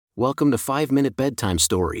Welcome to 5-Minute Bedtime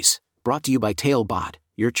Stories, brought to you by Talebot,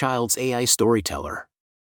 your child's AI storyteller.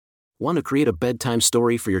 Want to create a bedtime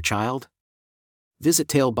story for your child? Visit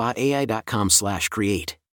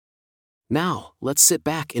talebotai.com/create. Now, let's sit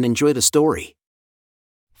back and enjoy the story.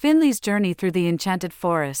 Finnley's Journey Through the Enchanted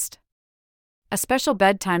Forest. A special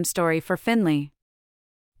bedtime story for Finnley.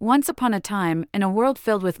 Once upon a time, in a world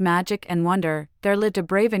filled with magic and wonder, there lived a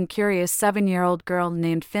brave and curious 7-year-old girl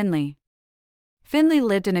named Finnley. Finnley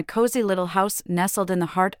lived in a cozy little house nestled in the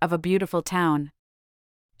heart of a beautiful town.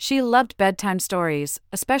 She loved bedtime stories,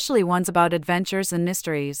 especially ones about adventures and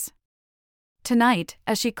mysteries. Tonight,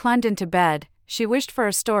 as she climbed into bed, she wished for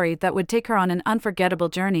a story that would take her on an unforgettable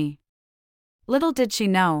journey. Little did she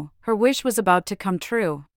know, her wish was about to come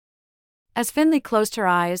true. As Finnley closed her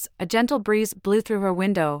eyes, a gentle breeze blew through her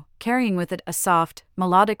window, carrying with it a soft,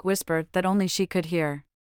 melodic whisper that only she could hear.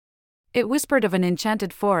 It whispered of an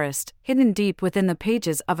enchanted forest, hidden deep within the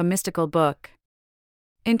pages of a mystical book.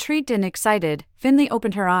 Intrigued and excited, Finnley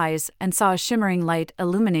opened her eyes and saw a shimmering light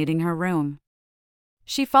illuminating her room.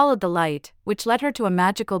 She followed the light, which led her to a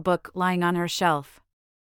magical book lying on her shelf.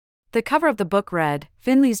 The cover of the book read,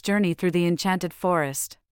 Finnley's Journey Through the Enchanted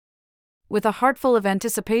Forest. With a heart full of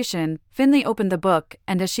anticipation, Finnley opened the book,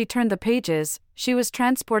 and as she turned the pages, she was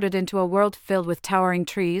transported into a world filled with towering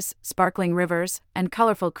trees, sparkling rivers, and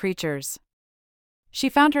colorful creatures. She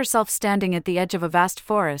found herself standing at the edge of a vast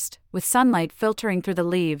forest, with sunlight filtering through the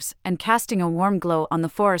leaves and casting a warm glow on the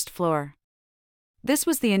forest floor. This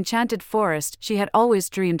was the enchanted forest she had always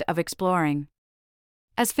dreamed of exploring.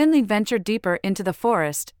 As Finnley ventured deeper into the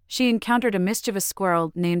forest, she encountered a mischievous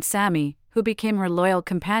squirrel named Sammy, who became her loyal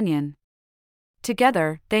companion.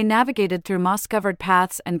 Together, they navigated through moss-covered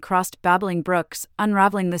paths and crossed babbling brooks,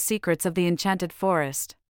 unraveling the secrets of the enchanted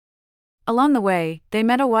forest. Along the way, they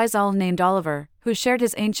met a wise owl named Oliver, who shared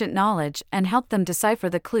his ancient knowledge and helped them decipher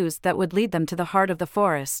the clues that would lead them to the heart of the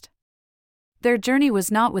forest. Their journey was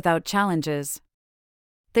not without challenges.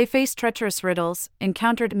 They faced treacherous riddles,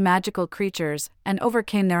 encountered magical creatures, and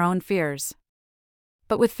overcame their own fears.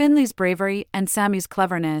 But with Finnley's bravery and Sammy's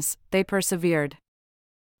cleverness, they persevered.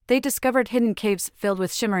 They discovered hidden caves filled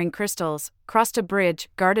with shimmering crystals, crossed a bridge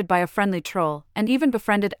guarded by a friendly troll, and even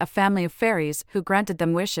befriended a family of fairies who granted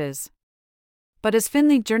them wishes. But as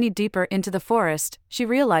Finnley journeyed deeper into the forest, she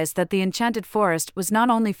realized that the enchanted forest was not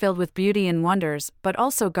only filled with beauty and wonders, but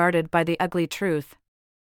also guarded by the ugly truth.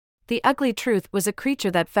 The ugly truth was a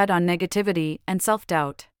creature that fed on negativity and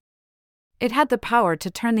self-doubt. It had the power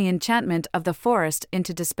to turn the enchantment of the forest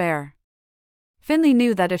into despair. Finnley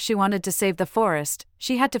knew that if she wanted to save the forest,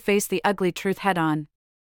 she had to face the ugly truth head-on.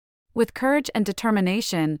 With courage and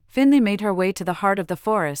determination, Finnley made her way to the heart of the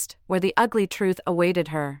forest, where the ugly truth awaited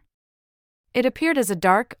her. It appeared as a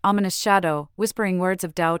dark, ominous shadow, whispering words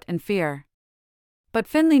of doubt and fear. But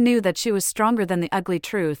Finnley knew that she was stronger than the ugly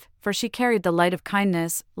truth, for she carried the light of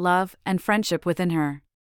kindness, love, and friendship within her.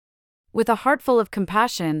 With a heart full of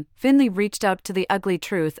compassion, Finnley reached out to the ugly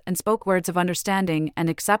truth and spoke words of understanding and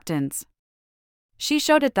acceptance. She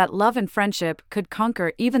showed it that love and friendship could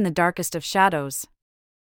conquer even the darkest of shadows.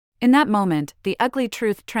 In that moment, the ugly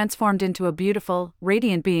truth transformed into a beautiful,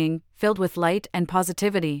 radiant being, filled with light and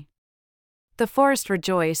positivity. The forest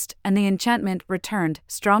rejoiced, and the enchantment returned,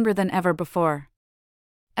 stronger than ever before.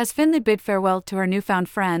 As Finnley bid farewell to her newfound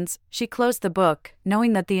friends, she closed the book,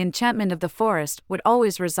 knowing that the enchantment of the forest would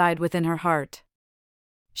always reside within her heart.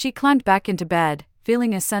 She climbed back into bed,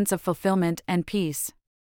 feeling a sense of fulfillment and peace.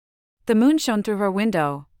 The moon shone through her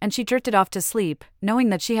window, and she drifted off to sleep, knowing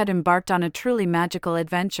that she had embarked on a truly magical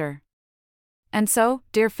adventure. And so,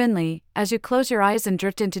 dear Finnley, as you close your eyes and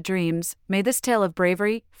drift into dreams, may this tale of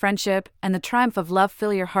bravery, friendship, and the triumph of love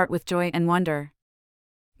fill your heart with joy and wonder.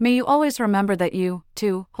 May you always remember that you,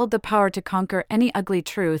 too, hold the power to conquer any ugly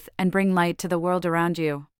truth and bring light to the world around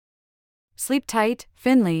you. Sleep tight,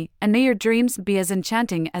 Finnley, and may your dreams be as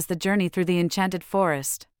enchanting as the journey through the enchanted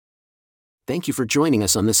forest. Thank you for joining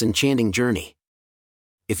us on this enchanting journey.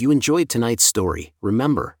 If you enjoyed tonight's story,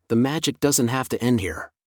 remember, the magic doesn't have to end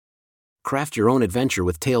here. Craft your own adventure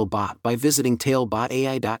with Talebot by visiting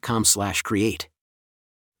talebotai.com/create.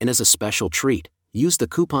 And as a special treat, use the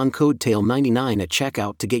coupon code TALE99 at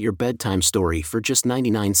checkout to get your bedtime story for just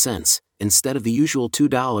 99 cents, instead of the usual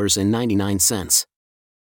 $2.99.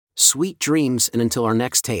 Sweet dreams, and until our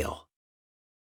next tale.